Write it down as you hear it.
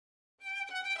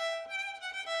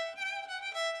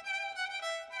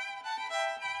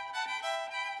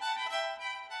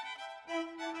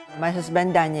My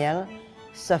husband Daniel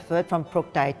suffered from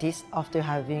proctitis after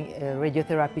having a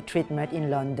radiotherapy treatment in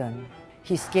London.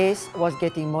 His case was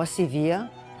getting more severe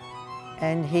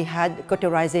and he had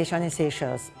cauterization in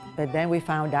Seychelles. But then we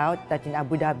found out that in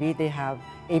Abu Dhabi they have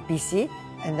APC,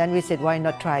 and then we said, why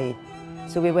not try it?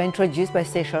 So we were introduced by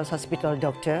Seychelles hospital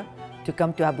doctor to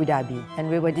come to Abu Dhabi, and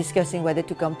we were discussing whether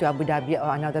to come to Abu Dhabi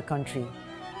or another country.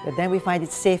 But then we find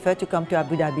it safer to come to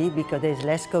Abu Dhabi because there is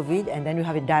less COVID, and then we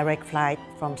have a direct flight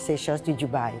from Seychelles to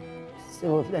Dubai.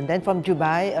 So, and then from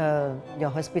Dubai, your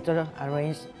hospital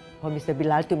arranged for Mr.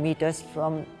 Bilal to meet us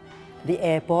from the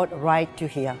airport right to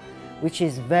here, which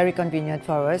is very convenient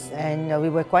for us, and we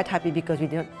were quite happy because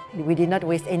we did not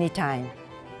waste any time.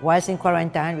 Whilst in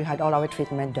quarantine, we had all our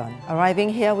treatment done. Arriving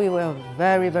here, we were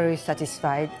very, very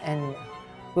satisfied, and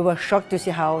we were shocked to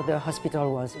see how the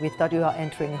hospital was. We thought we were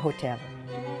entering a hotel.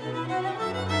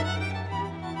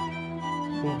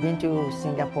 We've been to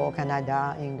Singapore,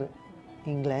 Canada,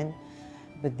 England,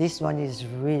 but this one is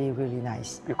really, really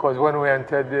nice. Because when we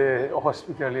entered the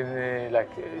hospital in like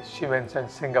Siemens and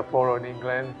Singapore or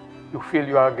England, you feel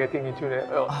you are getting into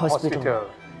a hospital.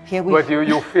 Here but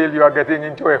you feel you are getting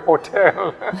into a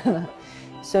hotel.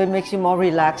 So it makes you more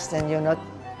relaxed and you're not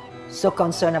so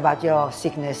concerned about your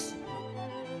sickness.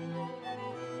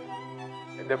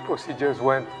 And the procedures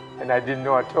went, and I didn't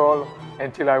know at all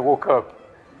until I woke up.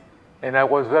 And I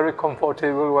was very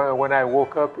comfortable when I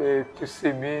woke up to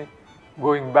see me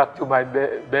going back to my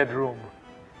bedroom.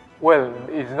 Well,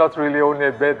 it's not really only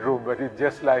a bedroom, but it's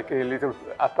just like a little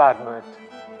apartment.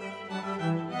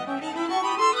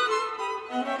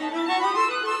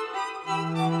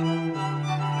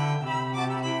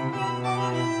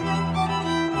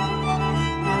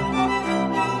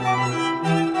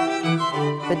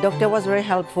 The doctor was very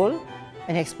helpful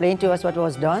and explained to us what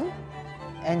was done,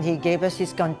 and he gave us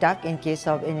his contact in case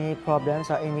of any problems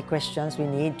or any questions we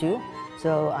need to.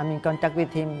 So I'm in contact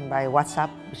with him by WhatsApp,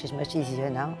 which is much easier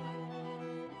now.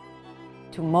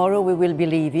 Tomorrow we will be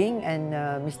leaving, and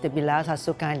Mr. Bilal has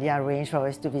so kindly arranged for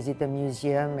us to visit the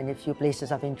museum and a few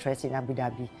places of interest in Abu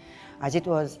Dhabi. As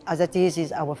it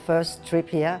is our first trip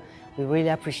here, we really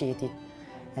appreciate it.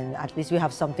 And at least we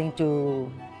have something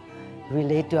to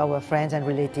relate to our friends and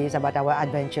relatives about our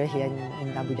adventure here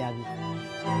in Abu Dhabi.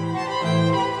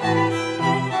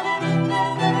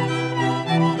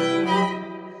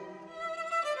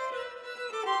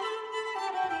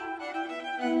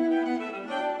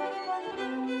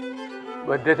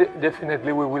 But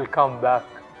definitely we will come back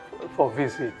for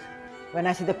visit. When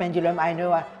I see the pendulum, I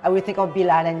know I will think of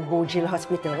Bilal and Burjeel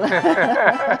Hospital.